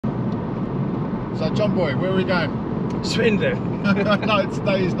So, John boy, where are we going? Swindon. No,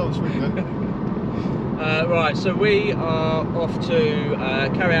 today is not Swindon. Right, so we are off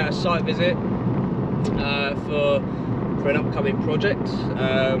to carry out a site visit for an upcoming project.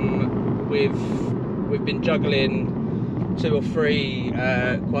 We've been juggling 2 or 3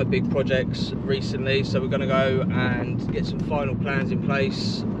 quite big projects recently, so we're going to go and get some final plans in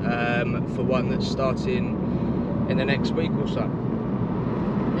place for one that's starting in the next week or so.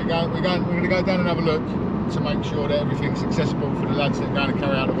 We're going to go down and have a look to make sure that everything's accessible for the lads that are going to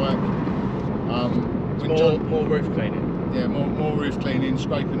carry out the work. More roof cleaning. Yeah, more roof cleaning,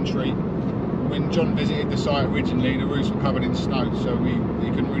 scrape and treat. When John visited the site originally, the roofs were covered in snow, so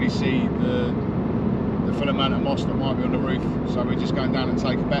you couldn't really see the full amount of moss that might be on the roof. So we're just going down and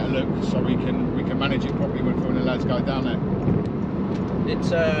take a better look, so we can manage it properly when the lads go down there.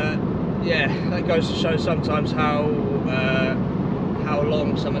 It's yeah, that goes to show sometimes how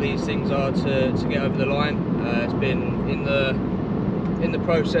long some of these things are to get over the line. It's been in the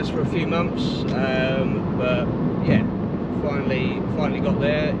process for a few months, but yeah, finally got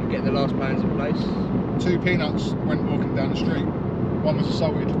there, getting the last plans in place. 2 peanuts went walking down the street. One was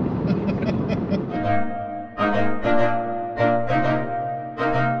assaulted.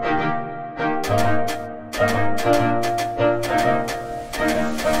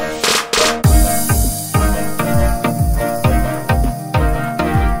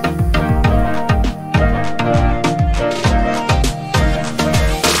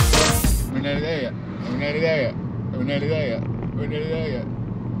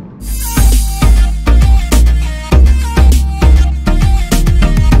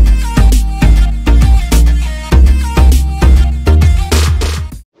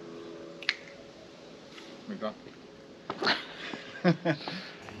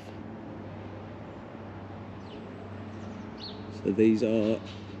 So these are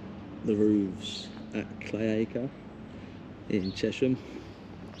the roofs at Clayacre in Chesham.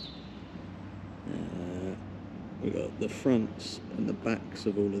 We've got the fronts and the backs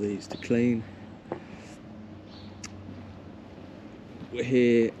of all of these to clean. We're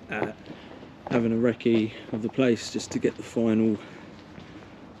here at having a recce of the place just to get the final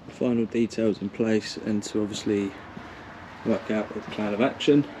details in place and to obviously work out the plan of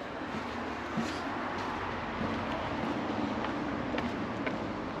action.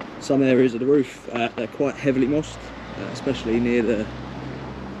 Some areas of the roof they're quite heavily mossed, especially near the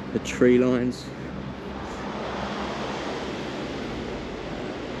tree lines.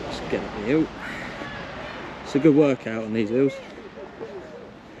 Let's get up the hill. It's a good workout on these hills.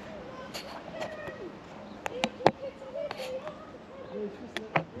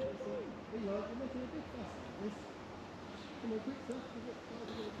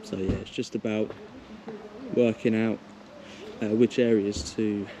 So yeah, it's just about working out which areas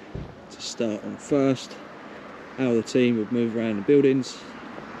to start on first, how the team would move around the buildings.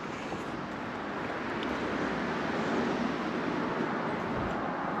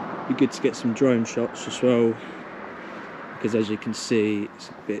 Be good to get some drone shots as well, because as you can see, it's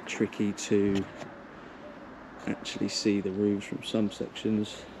a bit tricky to actually see the roofs from some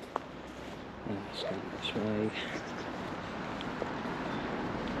sections. Let's go this way.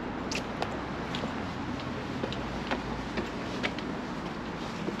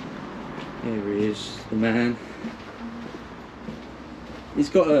 Here he is, the man. He's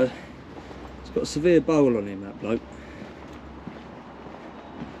got a severe bowl on him, that bloke.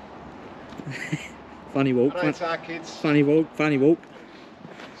 Funny walk. Funny walk.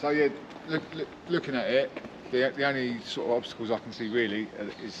 So yeah, looking at it, the only sort of obstacles I can see really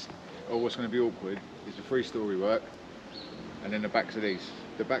is, or what's going to be awkward, is the 3-storey work, and then the backs of these.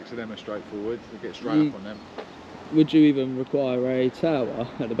 The backs of them are straightforward. We get straight up on them. Would you even require a tower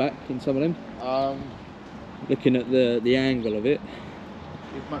at the back in some of them? Looking at the angle of it.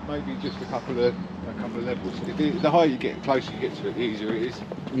 Maybe just a couple of levels. The higher you get, the closer you get to it, the easier it is.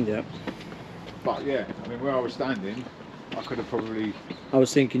 Yeah. But yeah, I mean, where I was standing, I could have probably. I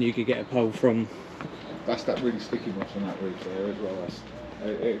was thinking you could get a pole from. That's that really sticky moss on that roof there as well.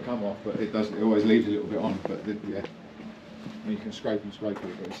 It'll come off, but it doesn't. It always leaves a little bit on. But yeah, you can scrape it,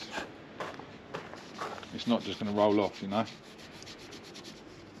 but it's not just going to roll off, you know.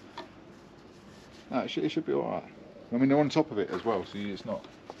 No, it should be all right. I mean, they're on top of it as well, so it's not.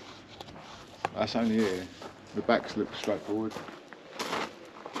 That's only here. The backs look straightforward.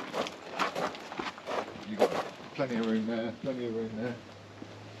 You've got plenty of room there.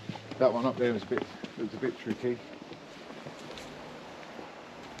 That one up there was a bit tricky.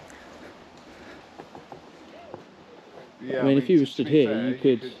 Yeah, I mean, if you were stood here,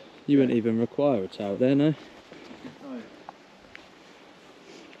 you wouldn't even require a tower there, no?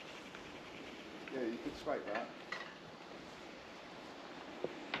 you could scrape that.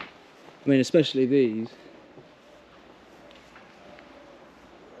 I mean, especially these.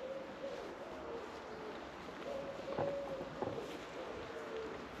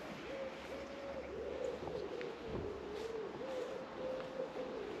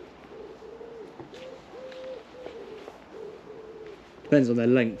 Depends on their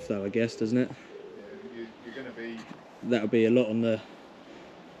length though, I guess, doesn't it? Yeah, you're going to be... That'll be a lot on the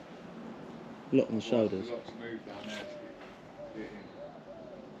shoulders. There's a lot to move down there to get in.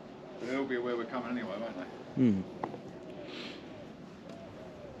 But they'll be where we're coming anyway, won't they? Hmm.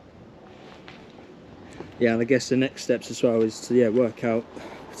 Yeah, and I guess the next steps as well is to work out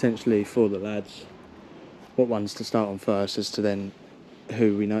potentially for the lads what ones to start on first, as to then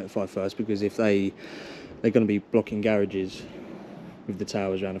who we notify first, because if they're going to be blocking garages with the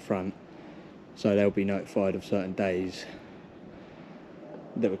towers around the front, so they'll be notified of certain days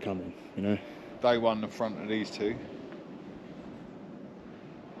that we're coming, you know. Day 1, the front of these two.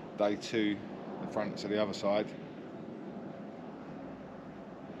 Day 2, the front to the other side.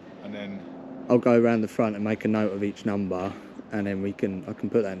 And then I'll go around the front and make a note of each number, and then I can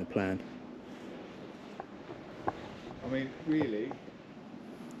put that in the plan. I mean, really,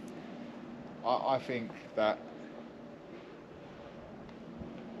 I think that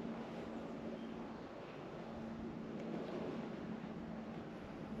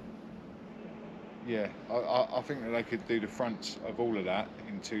I think that they could do the fronts of all of that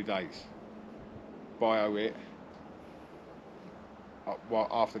in 2 days. Bio it. Well,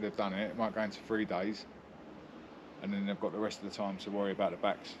 after they've done it, it might go into 3 days, and then they've got the rest of the time to worry about the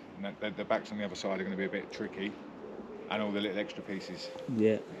backs. And the backs on the other side are going to be a bit tricky, and all the little extra pieces.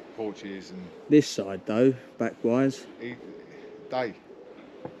 Yeah. Porches and... This side though, back-wise. Day.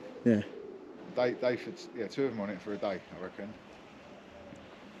 Yeah. Day for... Yeah, 2 of them on it for a day, I reckon.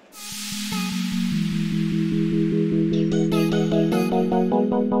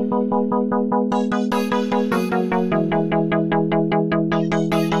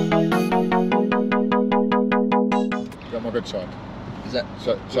 Is that my good side? Is that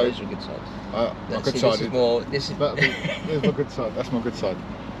so is your good side? My good side. This is more. This is. Here's my good side. That's my good side.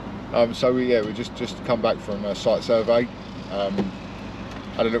 So we just come back from a site survey.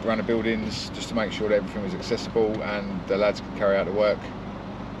 Had a look around the buildings just to make sure that everything was accessible and the lads could carry out the work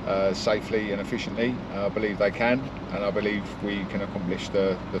safely and efficiently. I believe they can, and I believe we can accomplish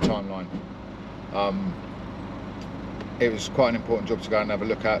the timeline. It was quite an important job to go and have a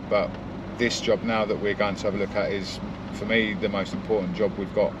look at, but this job now that we're going to have a look at is, for me, the most important job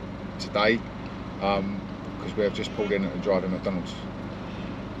we've got today, because we have just pulled in at a drive-in McDonald's.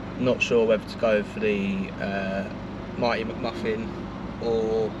 Not sure whether to go for the Mighty McMuffin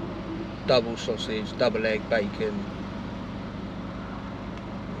or double sausage, double egg, bacon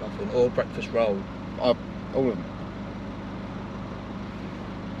muffin, or breakfast roll. All of them.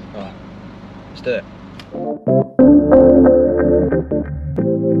 Alright, let's do it.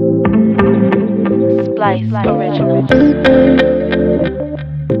 Splice Originals.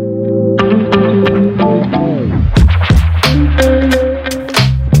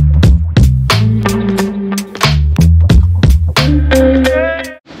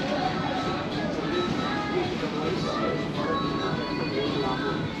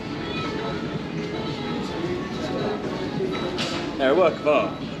 They're a work of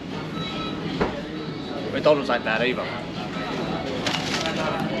art. McDonald's ain't bad either.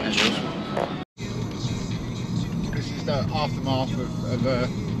 This is the aftermath of a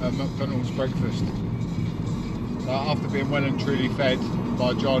McDonald's breakfast. After being well and truly fed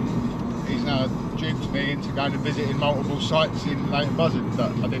by John, he's now duped me into going and visiting multiple sites in Leighton Buzzard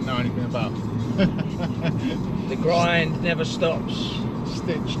that I didn't know anything about. The grind never stops.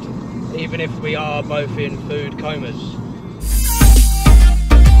 Stitched. Even if we are both in food comas.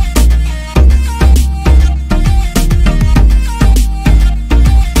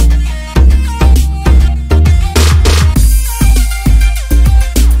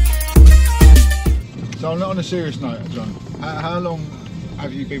 So on a serious note, John, how long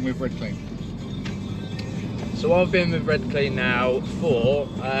have you been with Red Clean? So I've been with Red Clean now for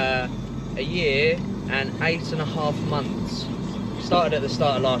a year and 8.5 months. Started at the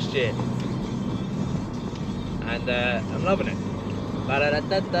start of last year, and I'm loving it.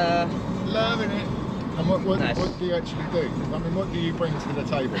 Ba-da-da-da-da. Loving it. And Nice. what do you actually do? I mean, what do you bring to the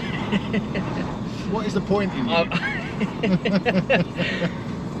table? What is the point in you?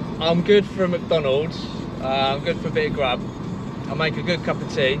 I'm good for a McDonald's. I'm good for a bit of grub. I make a good cup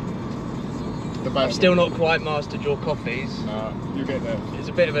of tea. I'm still not quite mastered your coffees. No, you get there. It's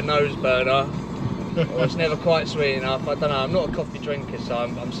a bit of a nose burner. or it's never quite sweet enough. I don't know. I'm not a coffee drinker, so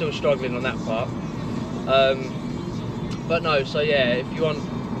I'm still struggling on that part. But no. So yeah, if you want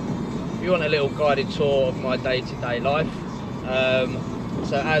a little guided tour of my day-to-day life.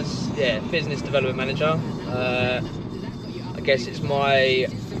 So as business development manager, I guess it's my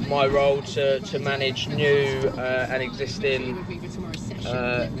role to manage new and existing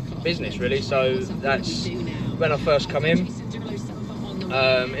business really. So that's when I first come in.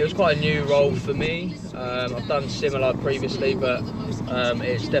 It was quite a new role for me. I've done similar previously, but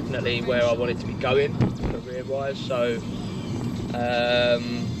it's definitely where I wanted to be going career-wise. So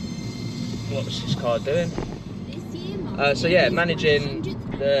what's this card doing? So yeah, managing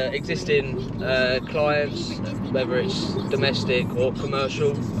the existing clients, whether it's domestic or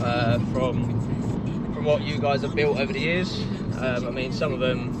commercial, from what you guys have built over the years. I mean, some of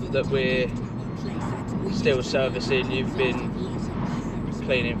them that we're still servicing, you've been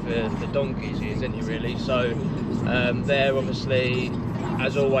cleaning for donkeys years, haven't you, really? So they're obviously,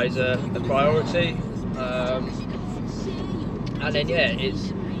 as always, a priority. And then yeah,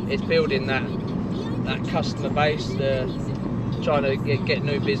 it's building that customer base, trying to get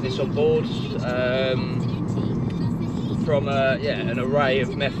new business on board, from an array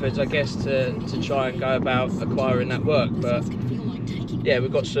of methods, I guess, to try and go about acquiring that work. But yeah,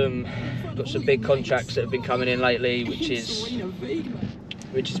 we've got some big contracts that have been coming in lately, which is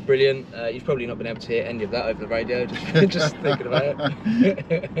brilliant. You've probably not been able to hear any of that over the radio, just thinking about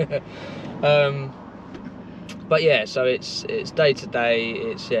it. But yeah, so it's day to day.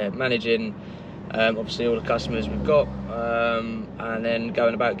 It's managing obviously all the customers we've got, and then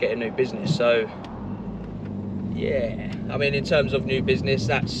going about getting new business. So yeah, I mean, in terms of new business,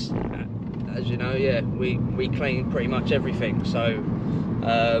 that's, as you know, we clean pretty much everything. So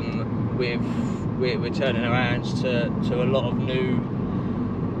we're turning our hands to a lot of new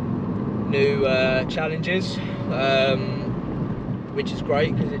challenges, which is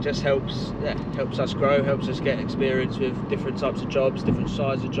great because it just helps us grow, helps us get experience with different types of jobs, different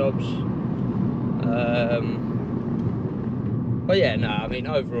sizes of jobs. But yeah, no, I mean,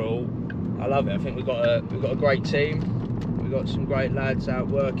 overall, I love it. I think we've got a great team. We've got some great lads out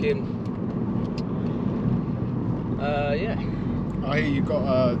working. Yeah. I hear you've got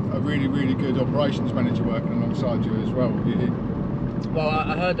a really, really good operations manager working alongside you as well. Well,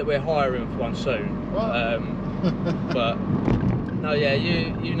 I heard that we're hiring for one soon. What? But no, yeah,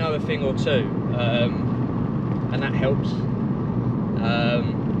 you know a thing or two, and that helps.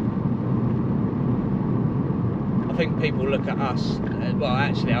 I think people look at us, well,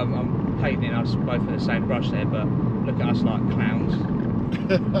 actually, I'm painting us both with the same brush there, but look at us like clowns.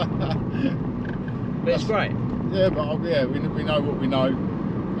 But it's great. Yeah, but we know what we know,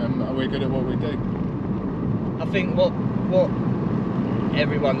 and we're good at what we do. I think what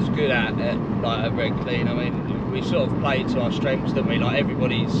everyone's good at like at Red Clean, I mean, we sort of play to our strengths, don't we? Like,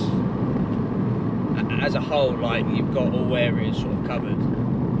 everybody's, as a whole, like, you've got all areas sort of covered.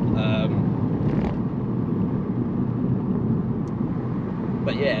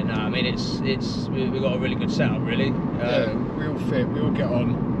 But yeah, no, I mean, we've got a really good setup, really. Yeah, we all fit, we all get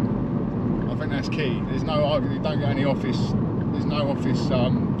on. I think that's key. There's no argument. You don't get any office. There's no office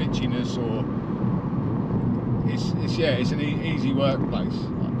bitchiness, or it's an easy workplace.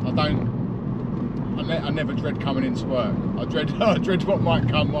 I never dread coming into work. I dread what might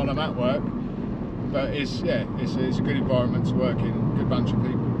come while I'm at work. But it's a good environment to work in. Good bunch of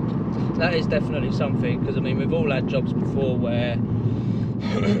people. That is definitely something, because I mean, we've all had jobs before where,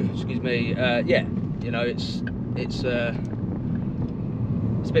 excuse me, you know, it's a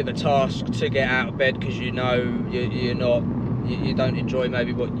bit of a task to get out of bed because you know you don't enjoy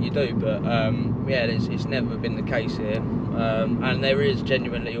maybe what you do, but yeah, it's never been the case here, and there is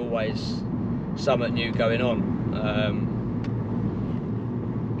genuinely always something new going on.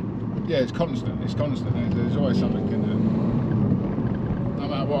 Yeah, it's constant. There's always something in there. No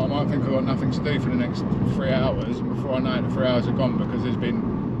matter what, I might think I've got nothing to do for the next 3 hours, and before I know it, the 3 hours are gone because there's been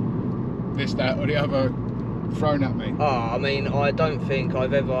this, that, or the other thrown at me. Oh, I mean, I don't think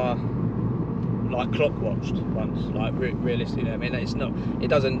I've ever like clock watched once, like realistically. I mean, it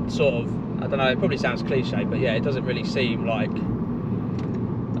doesn't sort of, I don't know, it probably sounds cliche, but yeah, it doesn't really seem like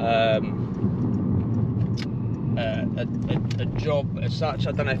a job as such.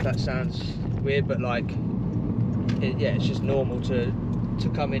 I don't know if that sounds weird, but like, it's just normal to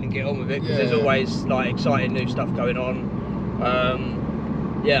come in and get on with it, because there's always like exciting new stuff going on.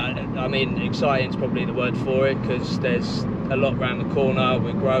 Yeah, I mean, exciting is probably the word for it, because there's a lot around the corner.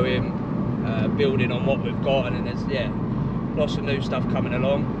 We're growing, building on what we've got, and then there's lots of new stuff coming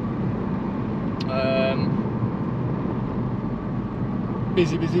along.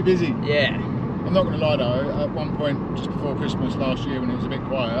 Busy. Yeah. I I'm not going to lie though, at one point just before Christmas last year when it was a bit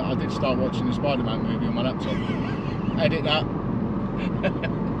quiet, I did start watching the Spider-Man movie on my laptop. Edit that.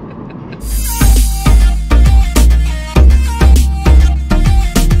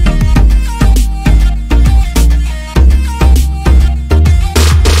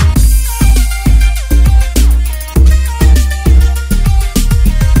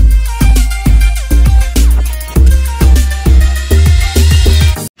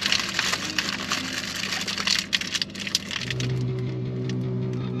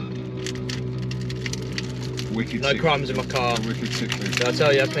 Wicked No sick. crumbs in my car. Wicked sick food. Did I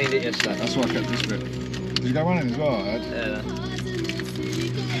tell you I cleaned it yesterday? That's why I kept this bit. Did you go running as well, I heard? Yeah.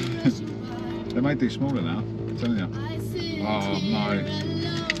 They may do smaller now, I'm telling you. Oh no.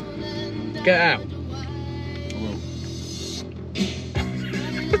 Get out. I will.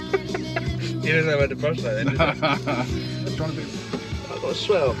 You don't know where to brush that then, did you? Trying to do. I've got a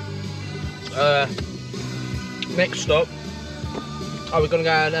swell. Next stop. Oh, we're going to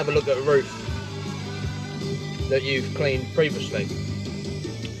go and have a look at the roof that you've cleaned previously.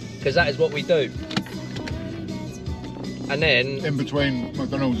 Because that is what we do. And then... In between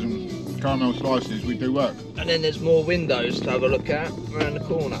McDonald's and caramel slices, we do work. And then there's more windows to have a look at around the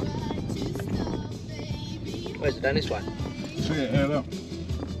corner. Where's it? Down this way? See it here, look.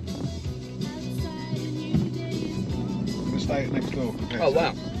 The estate next door. Oh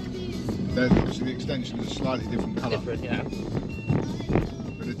wow. There's obviously the extension is a slightly different colour. Different, yeah.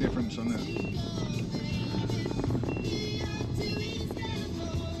 But a difference on it.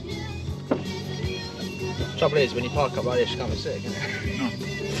 Trouble is, when you park up like this, you can't see it, can you? No.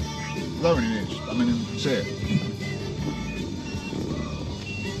 Lowering it is, I mean, you can see it.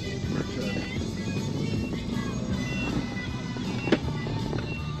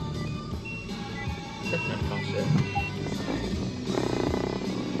 Definitely can't see it.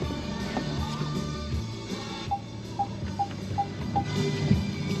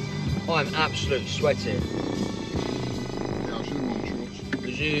 I'm absolutely sweating. Yeah, I should have worn shorts.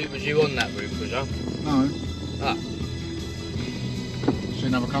 Was you on that roof, was you? No. Ah, Seen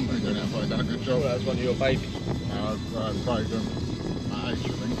another company doing it, I thought they'd done a good well, job. that was one of your babies. I've probably done at age, I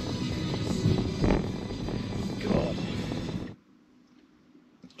think. God.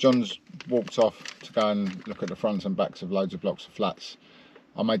 John's walked off to go and look at the fronts and backs of loads of blocks of flats.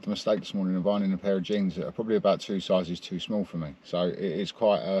 I made the mistake this morning of buying a pair of jeans that are probably about 2 sizes too small for me. So it is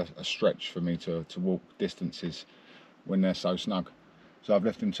quite a stretch for me to walk distances when they're so snug. So I've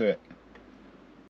left him to it.